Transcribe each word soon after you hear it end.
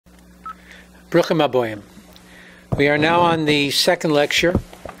Bruchim Aboyim. We are now on the second lecture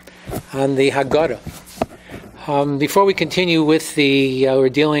on the Haggadah. Before we continue with we're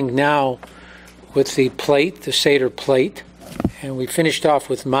dealing now with the plate, the Seder plate, and we finished off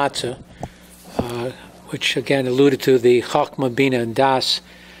with matzah, which again alluded to the Chachma, Bina, and Das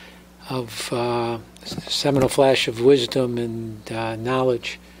of seminal flash of wisdom and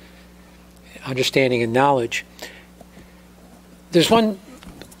knowledge, understanding and knowledge. There's one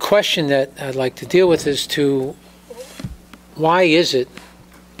question that I'd like to deal with as to why is it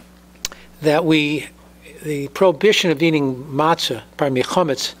that the prohibition of eating matzah,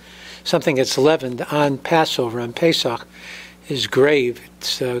 chometz, something that's leavened on Passover, on Pesach, is grave.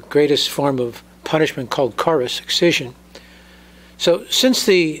 It's the greatest form of punishment called koros, excision. So since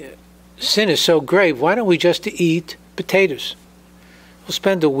the sin is so grave, why don't we just eat potatoes? We'll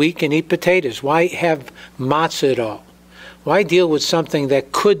spend a week and eat potatoes. Why have matzah at all? Why deal with something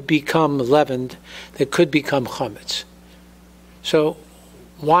that could become leavened, that could become chometz? So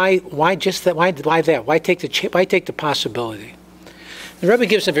why just that? Why that? Why take the possibility? The Rebbe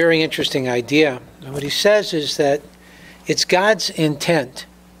gives a very interesting idea. And what he says is that it's God's intent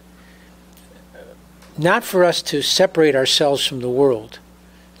not for us to separate ourselves from the world,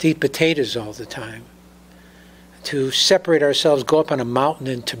 to eat potatoes all the time, to separate ourselves, go up on a mountain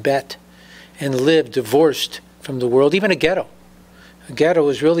in Tibet and live divorced from the world, even a ghetto. A ghetto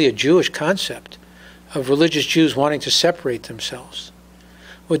is really a Jewish concept of religious Jews wanting to separate themselves.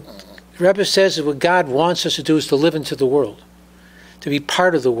 What the Rebbe says is what God wants us to do is to live into the world, to be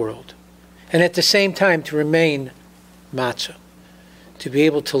part of the world, and at the same time to remain matzah, to be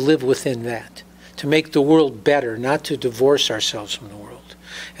able to live within that, to make the world better, not to divorce ourselves from the world.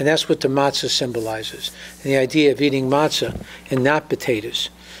 And that's what the matzah symbolizes, and the idea of eating matzah and not potatoes,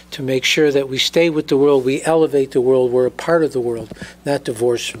 to make sure that we stay with the world, we elevate the world, we're a part of the world, not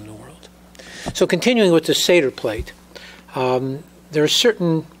divorced from the world. So continuing with the Seder plate, there are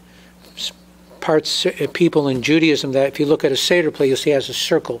certain parts, people in Judaism that if you look at a Seder plate, you'll see it has a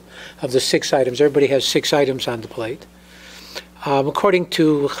circle of the 6 items. Everybody has 6 items on the plate. According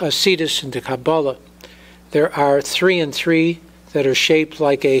to Hasidus and the Kabbalah, there are 3 and 3 that are shaped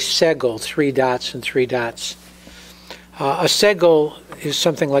like a segel, 3 dots and 3 dots. A segel is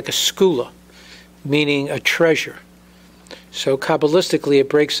something like a skula, meaning a treasure. So Kabbalistically it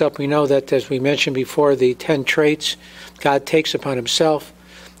breaks up. We know that, as we mentioned before, the 10 traits God takes upon himself.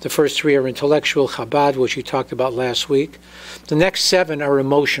 The first 3 are intellectual, Chabad, which we talked about last week. The next 7 are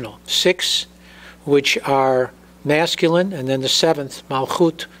emotional. 6, which are masculine, and then the 7th,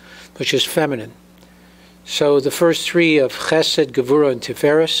 Malchut, which is feminine. So the first 3 of Chesed, Gevurah, and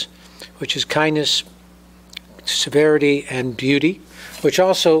Tiferes, which is kindness, severity, and beauty, which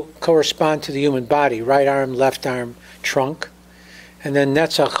also correspond to the human body, right arm, left arm, trunk. And then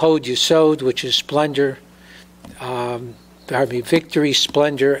Netzach, Hod, Yesod, which is splendor, victory,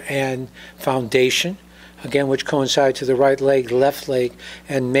 splendor, and foundation, again, which coincide to the right leg, left leg,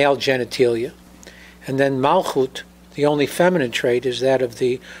 and male genitalia. And then Malchut, the only feminine trait, is that of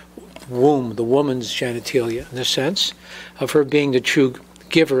the womb, the woman's genitalia, in the sense of her being the true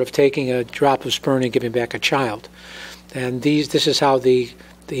giver, of taking a drop of sperm and giving back a child. And this is how the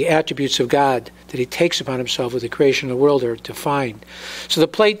attributes of God that he takes upon himself with the creation of the world are defined. So the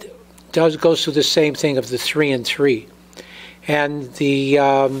plate goes through the same thing of the 3 and 3. And the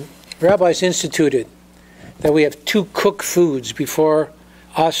rabbis instituted that we have 2 cooked foods before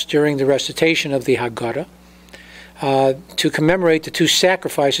us during the recitation of the Haggadah to commemorate the 2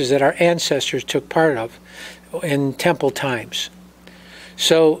 sacrifices that our ancestors took part of in temple times.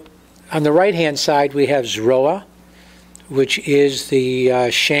 So on the right-hand side we have zroa, which is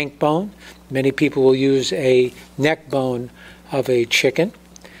the shank bone. Many people will use a neck bone of a chicken.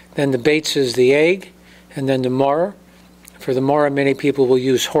 Then the baitz is the egg, and then the morah. For the morah, many people will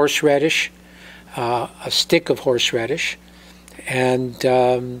use horseradish, a stick of horseradish. And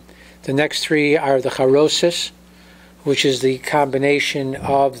the next 3 are the charosis, which is the combination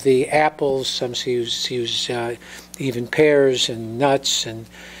of the apples. Some use even pears and nuts and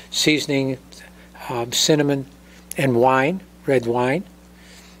seasoning, cinnamon, and wine, red wine.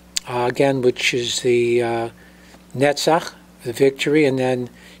 Again, which is the netzach, the victory, and then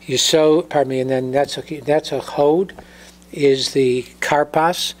and then netzach hod is the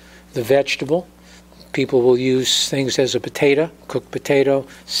karpas, the vegetable. People will use things as a potato, cooked potato,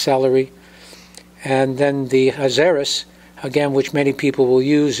 celery. And then the hazeres, again, which many people will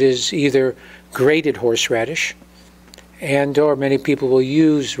use, is either grated horseradish, and or many people will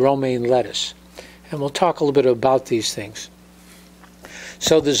use romaine lettuce. And we'll talk a little bit about these things.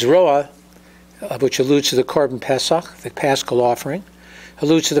 So the zroa, which alludes to the Korban Pesach, the Paschal offering,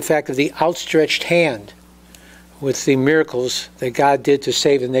 alludes to the fact of the outstretched hand with the miracles that God did to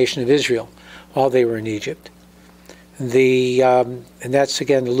save the nation of Israel while they were in Egypt. And that's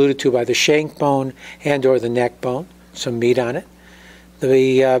again alluded to by the shank bone and or the neck bone, some meat on it.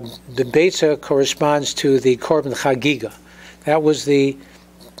 The Beitza corresponds to the Korban Haggadah. That was the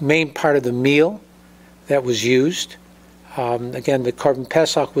main part of the meal that was used. Again, the Korban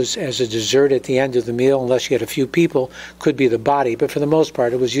Pesach was as a dessert at the end of the meal, unless you had a few people, could be the body, but for the most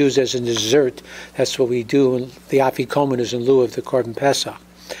part it was used as a dessert. That's what we do. The Afikomen is in lieu of the Korban Pesach.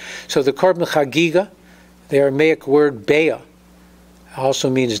 So the Korban Haggadah, the Aramaic word Bea, also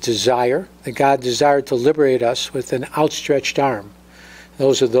means desire. That God desired to liberate us with an outstretched arm.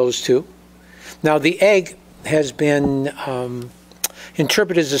 Those are those two. Now the egg has been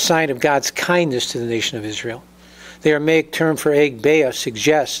interpreted as a sign of God's kindness to the nation of Israel. The Aramaic term for egg, Bea,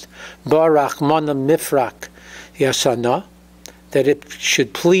 suggests Barach Mana Mifrak Yasana, that it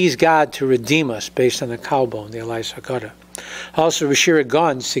should please God to redeem us based on the cow bone, the Elias Haggadah. Also, Rishira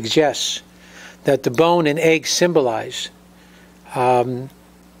Gun suggests that the bone and egg symbolize Moshe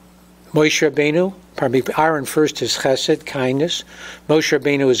Rabbeinu. Aaron first is chesed, kindness. Moshe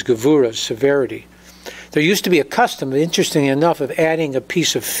Rabbeinu is gevura, severity. There used to be a custom, interesting enough, of adding a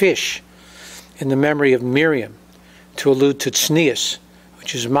piece of fish in the memory of Miriam to allude to tznius,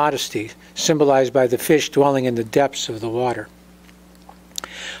 which is modesty, symbolized by the fish dwelling in the depths of the water.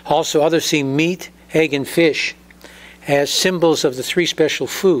 Also, others see meat, egg, and fish as symbols of the three special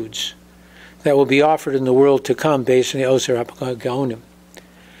foods that will be offered in the world to come based on the Ozer HaGaonim.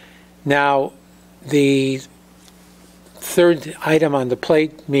 Now, the third item on the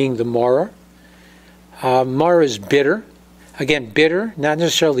plate being the maror. Maror is bitter. Again, bitter, not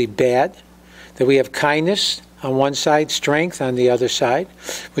necessarily bad. That we have kindness on one side, strength on the other side,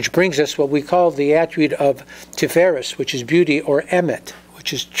 which brings us what we call the attribute of tiferes, which is beauty, or emet,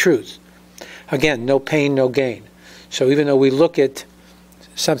 which is truth. Again, no pain, no gain. So even though we look at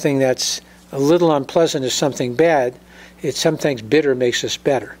something that's a little unpleasant as something bad, it's sometimes bitter makes us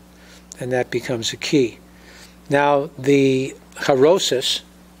better, and that becomes a key. Now, the charosis,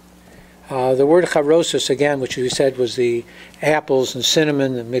 the word charosis, again, which we said was the apples and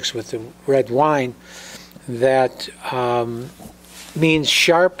cinnamon mixed with the red wine, that means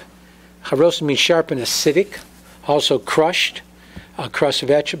sharp. Charosis means sharp and acidic, also crushed, a crushed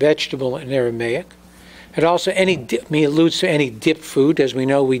vegetable in Aramaic. It also alludes to any dipped food. As we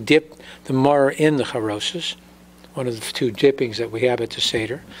know, we dip the maror in the charosis, one of the two dippings that we have at the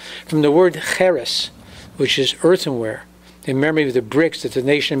Seder. From the word cheres, which is earthenware, in memory of the bricks that the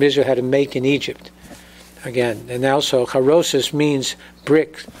nation of Israel had to make in Egypt. Again, and also charosis means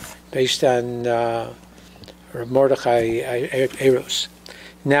brick, based on Mordechai Eros.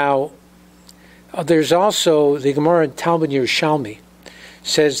 Now, there's also the Gemara in Talmud Yerushalmi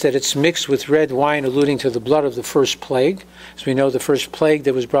says that it's mixed with red wine, alluding to the blood of the first plague. As we know, the first plague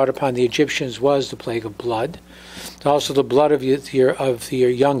that was brought upon the Egyptians was the plague of blood. Also, the blood of your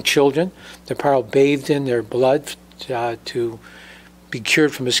young children, the Paro bathed in their blood to be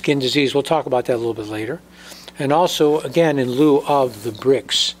cured from a skin disease. We'll talk about that a little bit later. And also, again, in lieu of the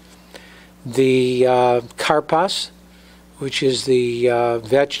bricks. The karpas, which is the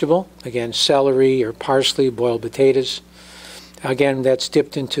vegetable, again, celery or parsley, boiled potatoes. Again, that's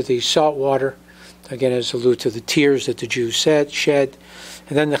dipped into the salt water, again, as allude to the tears that the Jews shed.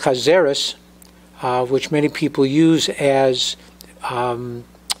 And then the chazeres, which many people use as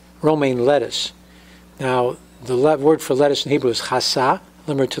romaine lettuce. Now, the word for lettuce in Hebrew is chasa,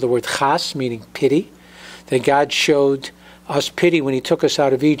 similar to the word chas, meaning pity, that God showed us pity when he took us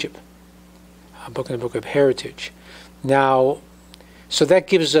out of Egypt. In the book of Heritage. Now, so that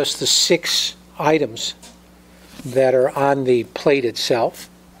gives us the 6 items that are on the plate itself.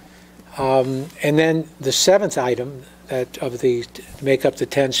 And then the 7th item that to make up the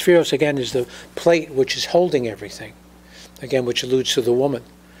 10 spheros, again, is the plate which is holding everything. Again, which alludes to the woman.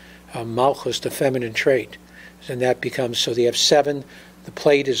 Malchus, the feminine trait. And that becomes, so they have 7. The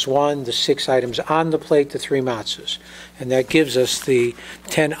plate is 1, the 6 items on the plate, the 3 matzahs. And that gives us the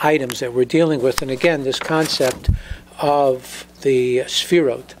 10 items that we're dealing with. And again, this concept of the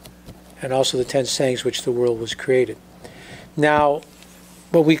sphirot, and also the 10 sayings which the world was created. Now,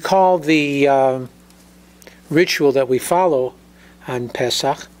 what we call the ritual that we follow on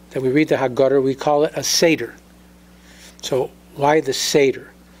Pesach, that we read the Haggadah, we call it a Seder. So, why the Seder?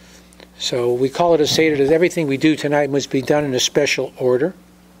 So we call it a Seder because everything we do tonight must be done in a special order.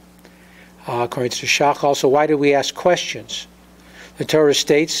 According to Shach, also, why do we ask questions? The Torah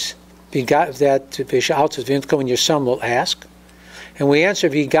states that when your son will ask. And we answer,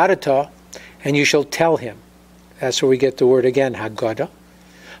 V'yigadata, and you shall tell him. That's where we get the word again, Haggadah.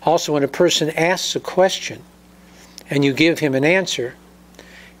 Also, when a person asks a question and you give him an answer,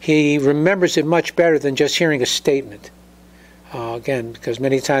 he remembers it much better than just hearing a statement. Again, because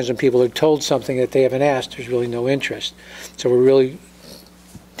many times when people are told something that they haven't asked, there's really no interest. So we're really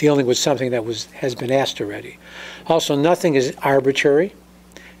dealing with something that has been asked already. Also, nothing is arbitrary.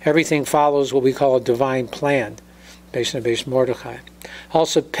 Everything follows what we call a divine plan, based on the base Mordechai.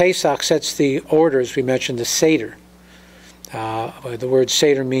 Also, Pesach sets the orders. We mentioned the Seder. The word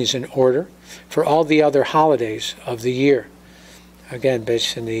Seder means an order for all the other holidays of the year. Again,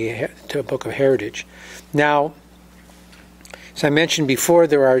 based in the Book of Heritage. Now, as I mentioned before,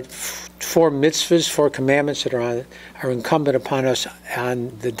 there are 4 mitzvahs, 4 commandments that are incumbent upon us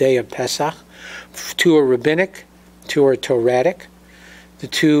on the day of Pesach. 2 are rabbinic, 2 are Torahic. The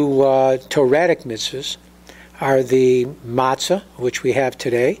 2 Torahic mitzvahs are the matzah, which we have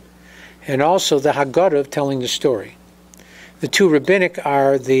today, and also the Haggadah of telling the story. The 2 rabbinic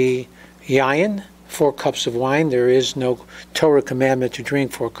are the yayin, 4 cups of wine. There is no Torah commandment to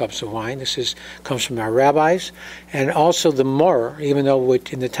drink 4 cups of wine. This comes from our rabbis. And also the mor, even though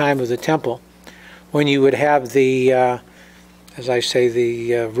in the time of the temple, when you would have the, as I say,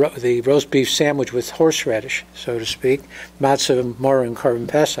 the roast beef sandwich with horseradish, so to speak, matzah, mor, and korban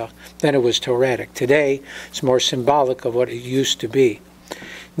pesach, then it was Torahic. Today, it's more symbolic of what it used to be.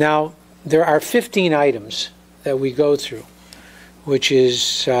 Now, there are 15 items that we go through, which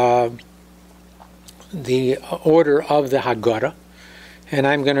is the order of the Haggadah, and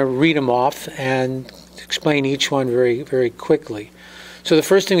I'm going to read them off and explain each one very, very quickly. So the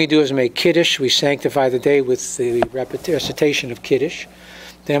first thing we do is make Kiddush. We sanctify the day with the recitation of Kiddush.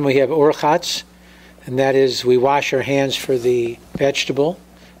 Then we have Urchatz, and that is we wash our hands for the vegetable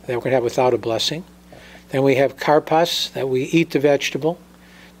that we're going to have without a blessing. Then we have Karpas, that we eat the vegetable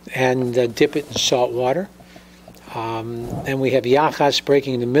and dip it in salt water. Then we have Yachas,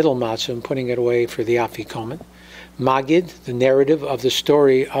 breaking the middle matzah and putting it away for the Afikomen. Magid, the narrative of the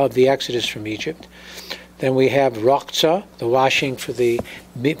story of the Exodus from Egypt. Then we have Rochza, the washing for the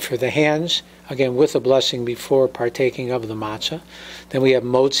hands, again with a blessing before partaking of the matzah. Then we have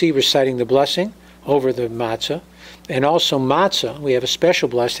Motzi, reciting the blessing over the matzah. And also matzah, we have a special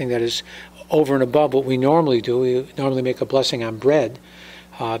blessing that is over and above what we normally do. We normally make a blessing on bread.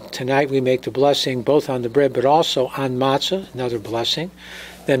 Tonight we make the blessing both on the bread but also on matzah, another blessing.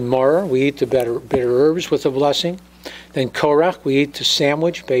 Then mor, we eat the bitter herbs with a blessing. Then korach, we eat the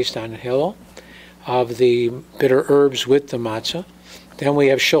sandwich based on Hillel of the bitter herbs with the matzah. Then we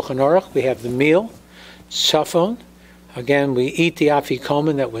have Shulchan Aruch, we have the meal. Safon, again we eat the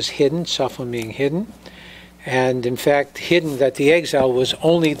afikomen that was hidden, safon being hidden. And in fact, hidden, that the exile was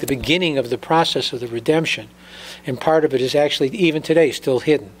only the beginning of the process of the redemption. And part of it is actually, even today, still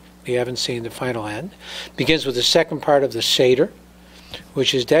hidden. We haven't seen the final end. Begins with the second part of the Seder,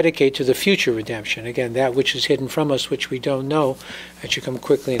 which is dedicated to the future redemption. Again, that which is hidden from us, which we don't know, that should come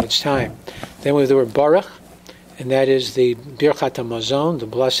quickly in its time. Then we have the word Baruch, and that is the Birchat HaMazon, the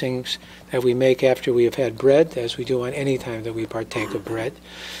blessings that we make after we have had bread, as we do on any time that we partake of bread.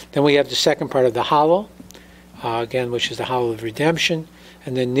 Then we have the second part of the Hallel, again, which is the Hallel of redemption.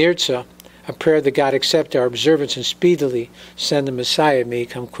 And then Nirtzah, a prayer that God accept our observance and speedily send the Messiah, may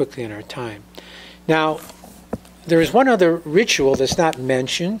come quickly in our time. Now, there is one other ritual that's not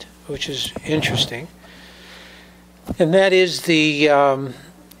mentioned, which is interesting, and that is we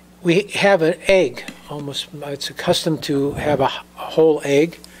have an egg. It's accustomed to have a whole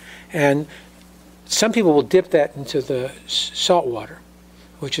egg, and some people will dip that into the salt water,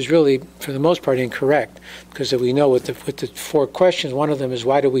 which is really, for the most part, incorrect, because we know with the 4 questions, one of them is,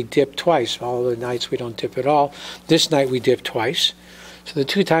 why do we dip twice? All the nights we don't dip at all. This night we dip twice. So the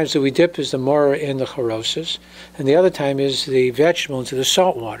 2 times that we dip is the mora in the charoses, and the other time is the vegetable into the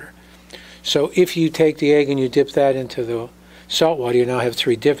salt water. So if you take the egg and you dip that into the salt water, you now have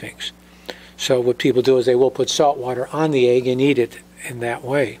 3 dippings. So what people do is they will put salt water on the egg and eat it in that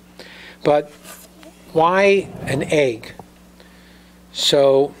way. But why an egg?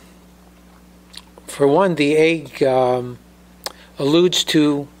 So, for one, the egg alludes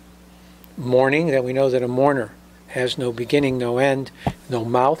to mourning, that we know that a mourner has no beginning, no end, no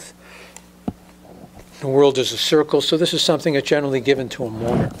mouth. The world is a circle, so this is something that's generally given to a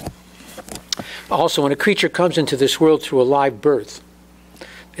mourner. Also, when a creature comes into this world through a live birth,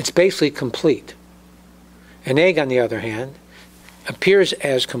 it's basically complete. An egg, on the other hand, appears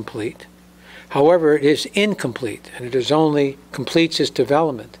as complete. However, it is incomplete, and it is only completes its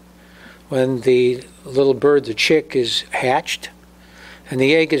development when the little bird, the chick, is hatched. And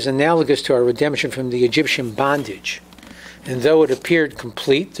the egg is analogous to our redemption from the Egyptian bondage. And though it appeared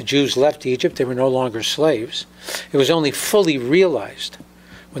complete, the Jews left Egypt, they were no longer slaves. It was only fully realized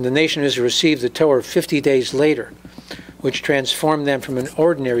when the nation of Israel received the Torah 50 days later, which transformed them from an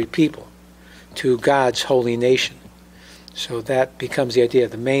ordinary people to God's holy nation. So that becomes the idea.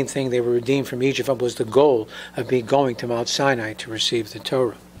 The main thing they were redeemed from Egypt was the goal of going to Mount Sinai to receive the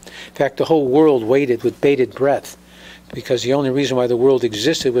Torah. In fact, the whole world waited with bated breath, because the only reason why the world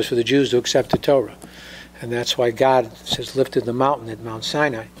existed was for the Jews to accept the Torah. And that's why God says lifted the mountain at Mount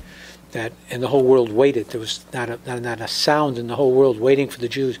Sinai, and the whole world waited. There was not a sound in the whole world waiting for the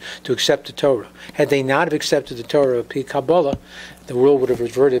Jews to accept the Torah. Had they not have accepted the Torah of Kabbalah, the world would have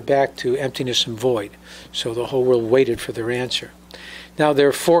reverted back to emptiness and void. So the whole world waited for their answer. Now there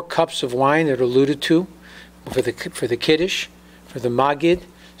are 4 cups of wine that are alluded to for the Kiddush, for the Magid.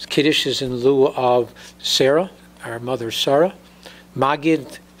 Kiddush is in lieu of Sarah, our mother Sarah.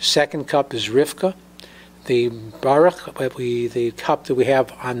 Magid, second cup is Rivka. The Baruch, the cup that we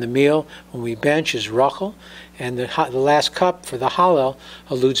have on the meal when we bench, is Rachel. And the last cup for the Hallel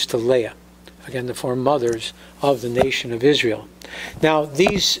alludes to Leah. Again, the 4 mothers of the nation of Israel. Now,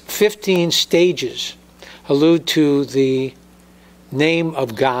 these 15 stages allude to the name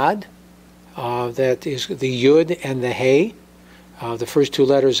of God, that is the Yud and the Hey, the first 2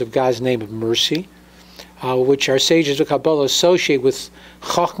 letters of God's name of mercy, which our sages of Kabbalah associate with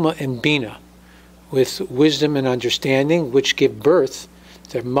Chokhmah and Bina, with wisdom and understanding, which give birth,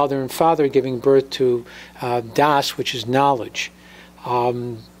 their mother and father giving birth to Das, which is knowledge.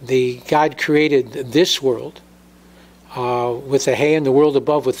 God created this world with the Hey, and the world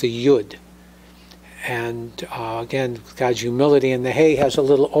above with the Yud. And again, God's humility, and the Hey has a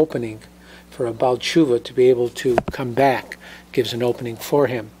little opening for a Baal Tshuva to be able to come back, gives an opening for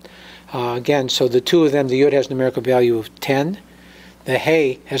him. Again, so the 2 of them, the Yud has numerical value of 10. The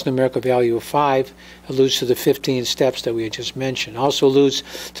Hey has numerical value of 5, alludes to the 15 steps that we had just mentioned. Also alludes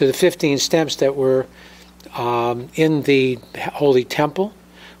to the 15 steps that were in the Holy Temple,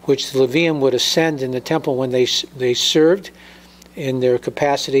 which the Levium would ascend in the temple when they served in their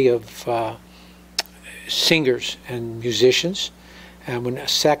capacity of singers and musicians, and when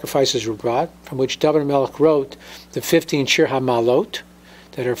sacrifices were brought, from which David Melech wrote the 15 Shir HaMalot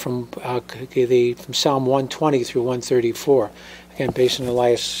that are from Psalm 120 through 134. Again, based on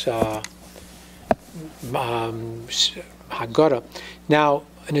Elias Haggadah. Now,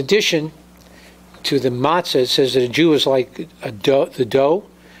 in addition to the matzah, it says that a Jew is like the dough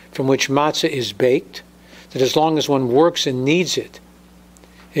from which matzah is baked, that as long as one works and kneads it,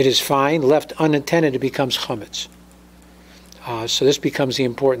 it is fine. Left unattended, it becomes chametz. So this becomes the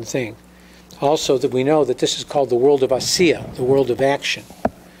important thing. Also, that we know that this is called the world of Asiyah, the world of action.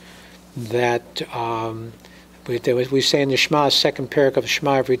 That we say in the Shema, second parak of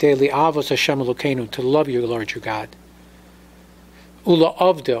Shema every day, Li'avos Hashem Elokeinu, to love your Lord your God. Ula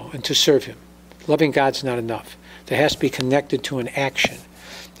avdo, and to serve him. Loving God's not enough. There has to be connected to an action.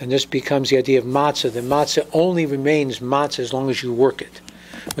 And this becomes the idea of matzah. The matzah only remains matzah as long as you work it.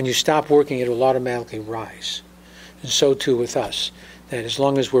 When you stop working, it will automatically rise. And so too with us. That as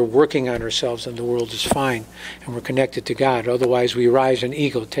long as we're working on ourselves, then the world is fine, and we're connected to God. Otherwise, we rise and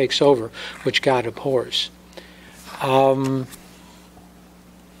ego takes over, which God abhors. We're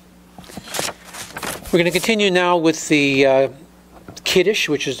going to continue now with the Kiddush,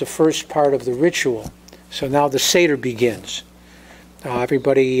 which is the first part of the ritual. So now the Seder begins.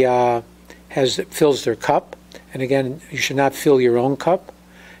 Everybody fills their cup. And again, you should not fill your own cup.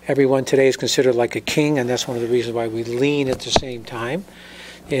 Everyone today is considered like a king, and that's one of the reasons why we lean at the same time.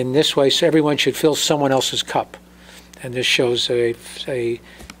 In this way, so everyone should fill someone else's cup. And this shows a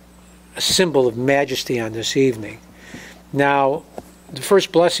symbol of majesty on this evening. Now, the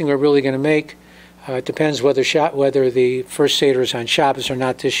first blessing we're really going to make, it depends whether the first Seder is on Shabbos or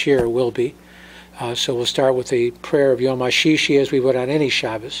not this year. It will be. So we'll start with the prayer of Yom HaShishi as we would on any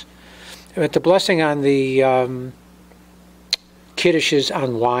Shabbos. But the blessing on the Kiddush is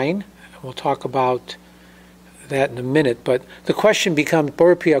on wine. We'll talk about that in a minute. But the question becomes,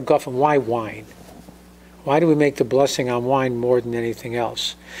 Bor Pi HaGofen, why wine? Why do we make the blessing on wine more than anything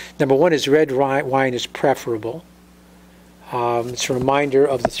else? Number one is red wine is preferable. It's a reminder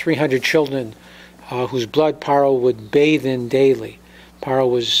of the 300 children whose blood Paro would bathe in daily. Paro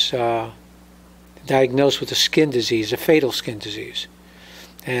was diagnosed with a skin disease, a fatal skin disease.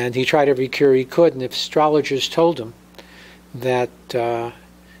 And he tried every cure he could, and if astrologers told him that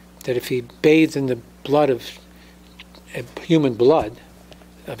if he bathed in the blood of human blood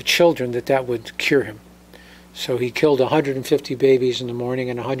of children, that would cure him. So he killed 150 babies in the morning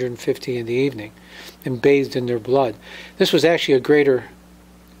and 150 in the evening and bathed in their blood. This was actually a greater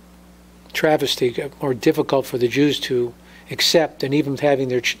travesty, more difficult for the Jews to accept than even having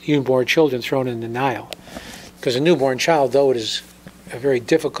their newborn children thrown in the Nile. Because a newborn child, though it is a very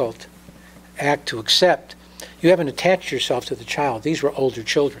difficult act to accept. You haven't attached yourself to the child. These were older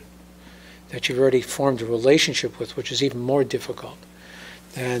children that you've already formed a relationship with, which is even more difficult.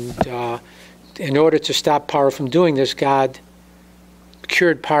 And in order to stop Paro from doing this, God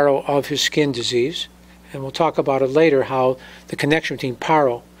cured Paro of his skin disease. And we'll talk about it later, how the connection between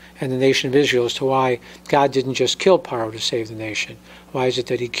Paro and the nation of Israel as to why God didn't just kill Paro to save the nation. Why is it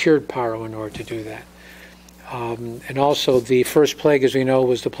that he cured Paro in order to do that? And also the first plague, as we know,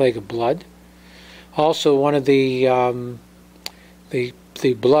 was the plague of blood. Also, one of the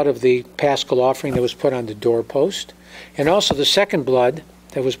blood of the Paschal offering that was put on the doorpost, and also the second blood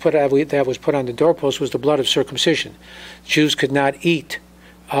that was put on the doorpost was the blood of circumcision. Jews could not eat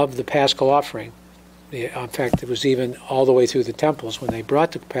of the Paschal offering. In fact, it was even all the way through the temples when they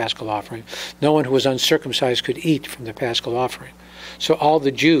brought the Paschal offering. No one who was uncircumcised could eat from the Paschal offering. So all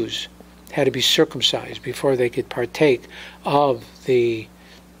the Jews had to be circumcised before they could partake of the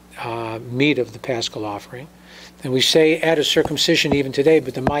meat of the Paschal offering. And we say at a circumcision even today,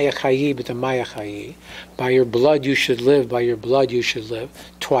 but the mayachayi, but the mayachayi. By your blood you should live, by your blood you should live.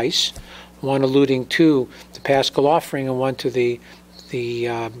 Twice. One alluding to the Paschal offering and one to the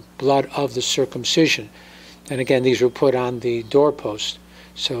blood of the circumcision. And again, these were put on the doorpost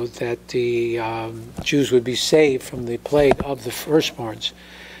so that the Jews would be saved from the plague of the firstborns.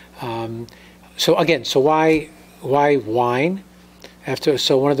 So why wine?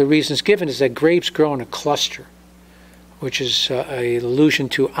 So one of the reasons given is that grapes grow in a cluster, which is an allusion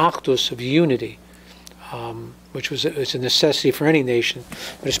to achdus, of unity, which is a necessity for any nation,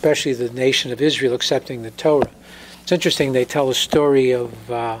 but especially the nation of Israel accepting the Torah. It's interesting, they tell a story of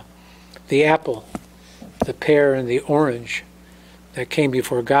the apple, the pear, and the orange that came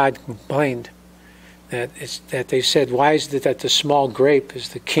before God, complained that they said, why is it that the small grape is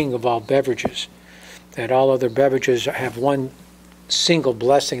the king of all beverages, that all other beverages have one single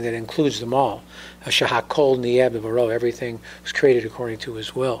blessing that includes them all. Shahakol niyeh b'varo, everything was created according to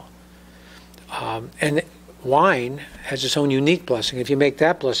his will. And wine has its own unique blessing. If you make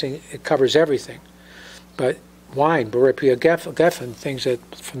that blessing, it covers everything. But wine, berepia geffen, things that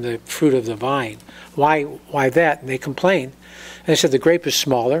from the fruit of the vine. Why that? And they complain. And they said the grape is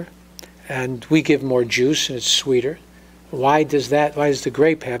smaller, and we give more juice, and it's sweeter. Why does the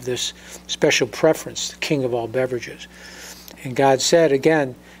grape have this special preference, the king of all beverages? And God said,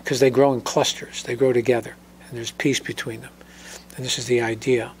 again, because they grow in clusters, they grow together, and there's peace between them. And this is the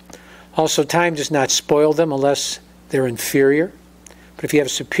idea. Also, time does not spoil them unless they're inferior. But if you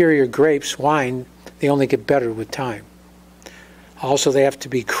have superior grapes, wine, they only get better with time. Also, they have to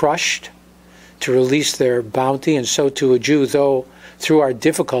be crushed to release their bounty, and so to a Jew, though through our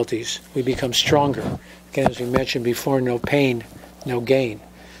difficulties we become stronger. Again, as we mentioned before, no pain, no gain.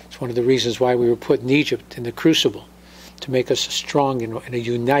 It's one of the reasons why we were put in Egypt in the crucible, to make us strong and a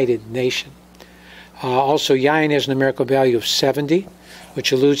united nation. Also, yayin has a numerical value of 70,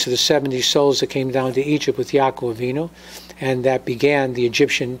 which alludes to the 70 souls that came down to Egypt with Yaakov Avinu, and that began the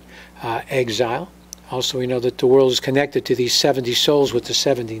Egyptian exile. Also, we know that the world is connected to these 70 souls with the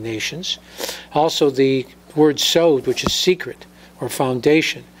 70 nations. Also, the word sod, which is secret or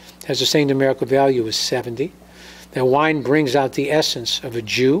foundation, has the same numerical value as 70. That wine brings out the essence of a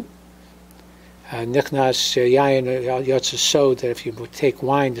Jew. Nichnas yayin yotza sod, that if you take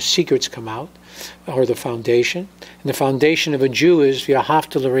wine, the secrets come out, or the foundation. And the foundation of a Jew is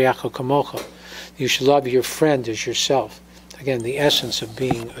v'ahavta l'reacha kamocha. You should love your friend as yourself. Again, the essence of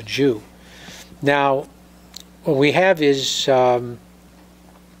being a Jew. Now, what we have is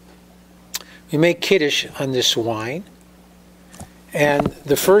we make kiddush on this wine, and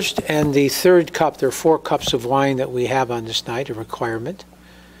the first and the third cup, there are 4 cups of wine that we have on this night, a requirement.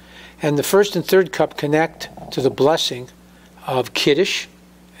 And the first and third cup connect to the blessing of Kiddush,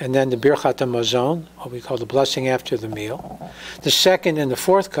 and then the Birchat HaMazon, what we call the blessing after the meal. The second and the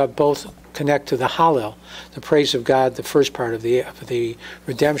fourth cup both connect to the Hallel, the praise of God, the first part of the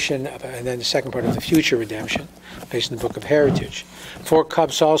redemption, and then the second part of the future redemption, based in the Book of Heritage. 4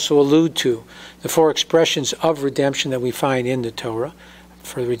 cups also allude to the 4 expressions of redemption that we find in the Torah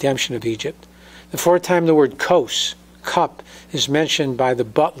for the redemption of Egypt. The 4th time the word kos, cup, is mentioned by the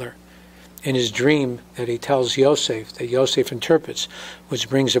butler in his dream that he tells Yosef, that Yosef interprets, which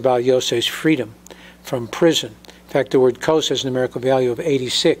brings about Yosef's freedom from prison. In fact, the word kos has a numerical value of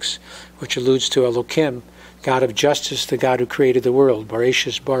 86, which alludes to Elokim, God of justice, the God who created the world,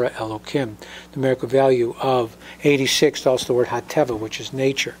 Bareshis bara Elokim, numerical value of 86, also the word hateva, which is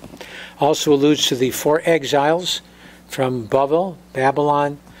nature. Also alludes to the 4 exiles from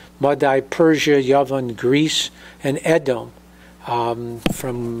Babylon, Madai, Persia, Yavan, Greece, and Edom,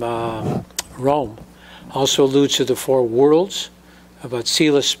 from Rome. Also alludes to the 4 worlds, of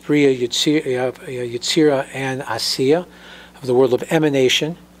Atzilus, Bria, Yitzira, and Asiya, of the world of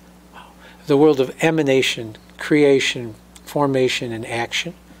emanation, creation, formation, and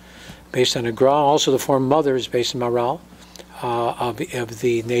action, based on Agra. Also, the form mother is based on Maral, of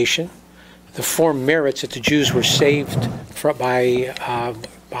the nation. The four merits that the Jews were saved from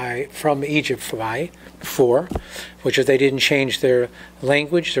Egypt for, which is they didn't change their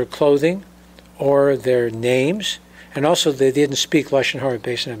language, their clothing, or their names, and also they didn't speak Lashon Hara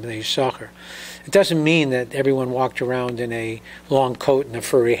based on the Yisachar. It doesn't mean that everyone walked around in a long coat and a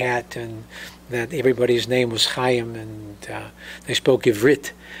furry hat, and that everybody's name was Chaim, and they spoke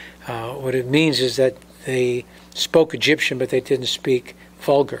Ivrit. What it means is that they spoke Egyptian, but they didn't speak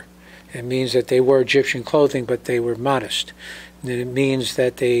vulgar. It means that they wore Egyptian clothing, but they were modest. And it means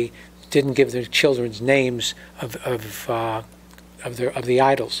that they didn't give their children's names of the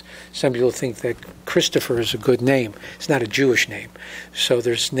idols. Some people think that Christopher is a good name. It's not a Jewish name. So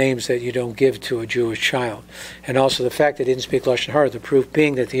there's names that you don't give to a Jewish child. And also the fact that they didn't speak Lashon Hara, the proof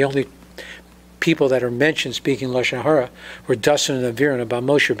being that the only people that are mentioned speaking Lashon Hara were Dasan and Aviran about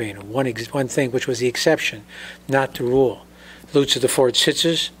Moshe Rabbeinu. One thing which was the exception, not the rule. Lutz of the four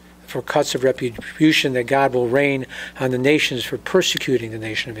tzitzis, for cuts of retribution that God will rain on the nations for persecuting the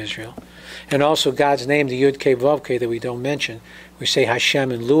nation of Israel. And also God's name, the Yud Kei Vav Kei, that we don't mention. We say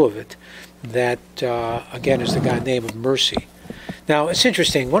Hashem in lieu of it. That, again, is the God name of mercy. Now, it's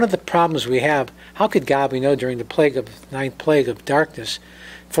interesting. One of the problems we have, how could God, we know, during the ninth plague of darkness,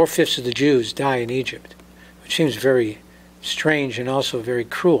 4/5 of the Jews die in Egypt? Which seems very strange and also very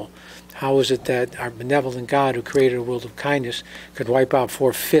cruel. How is it that our benevolent God, who created a world of kindness, could wipe out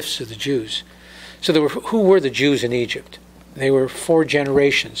 4/5 of the Jews? So who were the Jews in Egypt? They were four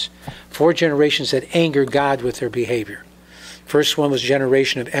generations that angered God with their behavior. First one was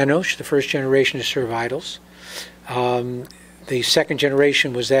generation of Enosh, the first generation to serve idols. The second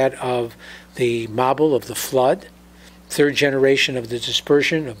generation was that of the Mabul, of the flood. Third generation of the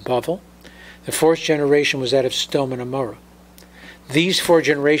dispersion of Bavel. The fourth generation was that of Sodom and Amorah. These four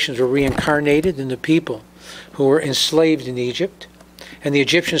generations were reincarnated in the people who were enslaved in Egypt, and the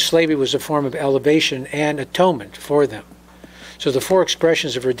Egyptian slavery was a form of elevation and atonement for them. So the four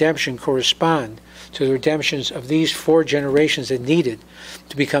expressions of redemption correspond to the redemptions of these four generations that needed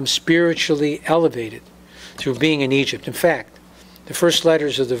to become spiritually elevated through being in Egypt. In fact, the first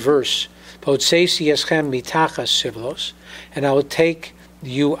letters of the verse, Potsesi eschem mitachas sivlos, and I will take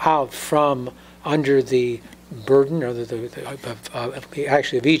you out from under the burden, or of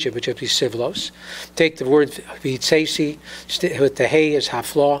Egypt, which would be sivlos. Take the word vitzesi, with the hay is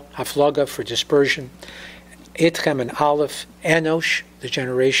haflaga for dispersion. Itchem and Aleph, Enosh, the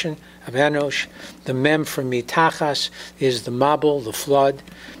generation of Enosh. The mem from mitachas is the Mabul, the flood.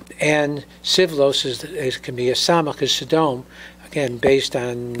 And sivlos can be a samach, is Sodom, again, based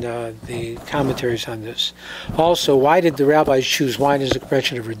on the commentaries on this. Also, why did the rabbis choose wine as an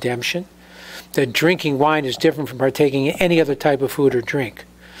expression of redemption? That drinking wine is different from partaking in any other type of food or drink.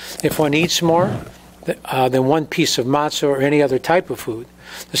 If one eats more than one piece of matzah or any other type of food,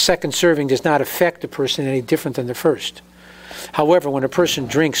 the second serving does not affect the person any different than the first. However, when a person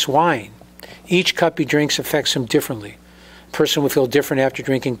drinks wine, each cup he drinks affects him differently. A person will feel different after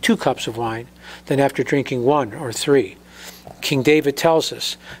drinking 2 cups of wine than after drinking 1 or 3. King David tells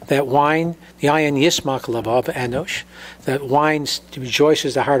us that wine, the ayin yismach lavav enosh, that wine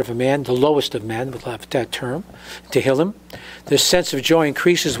rejoices the heart of a man, the lowest of men, we'll have that term, Tehillim. The sense of joy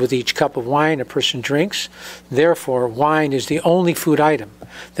increases with each cup of wine a person drinks. Therefore, wine is the only food item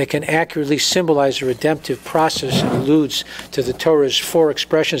that can accurately symbolize the redemptive process and alludes to the Torah's 4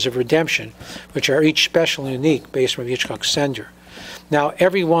 expressions of redemption, which are each special and unique based on Yitzchak Sender. Now,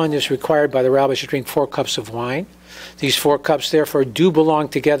 everyone is required by the rabbis to drink 4 cups of wine. These 4 cups, therefore, do belong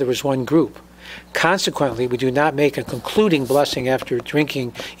together as one group. Consequently, we do not make a concluding blessing after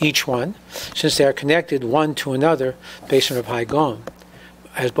drinking each one, since they are connected one to another based on Rav Hai Gaon.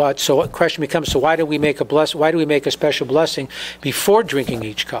 So the question becomes: so why do we make a special blessing before drinking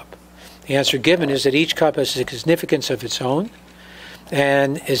each cup? The answer given is that each cup has a significance of its own,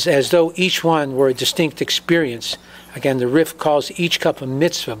 and is as though each one were a distinct experience. Again, the Rif calls each cup a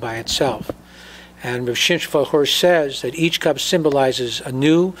mitzvah by itself. And Rav Shimshon Fachor says that each cup symbolizes a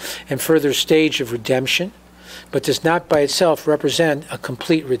new and further stage of redemption, but does not by itself represent a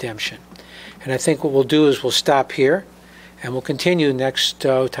complete redemption. And I think what we'll do is we'll stop here, and we'll continue next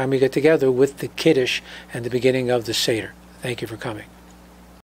time we get together with the Kiddush and the beginning of the Seder. Thank you for coming.